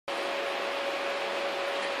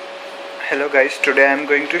Hello guys, today I am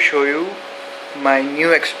going to show you my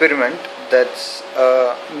new experiment. That's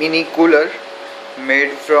a mini cooler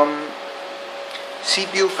made from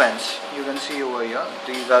CPU fans. You can see over here,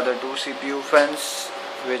 these are the two CPU fans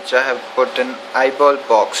which I have put in eyeball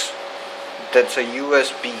box. That's a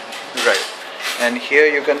USB, right? And here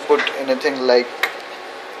you can put anything, like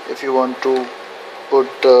if you want to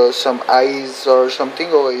put some eyes or something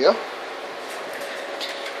over here,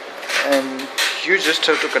 and you just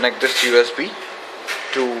have to connect this USB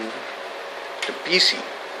to the PC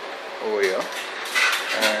over here,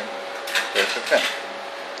 and there's a fan.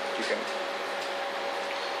 You can,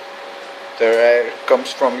 the air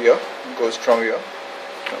comes from here, goes from here,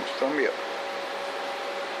 comes from here.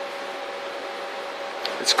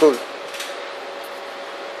 It's cool.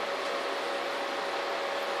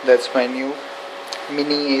 That's my new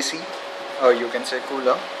mini AC, or you can say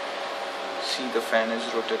cooler. See, the fan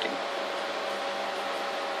is rotating.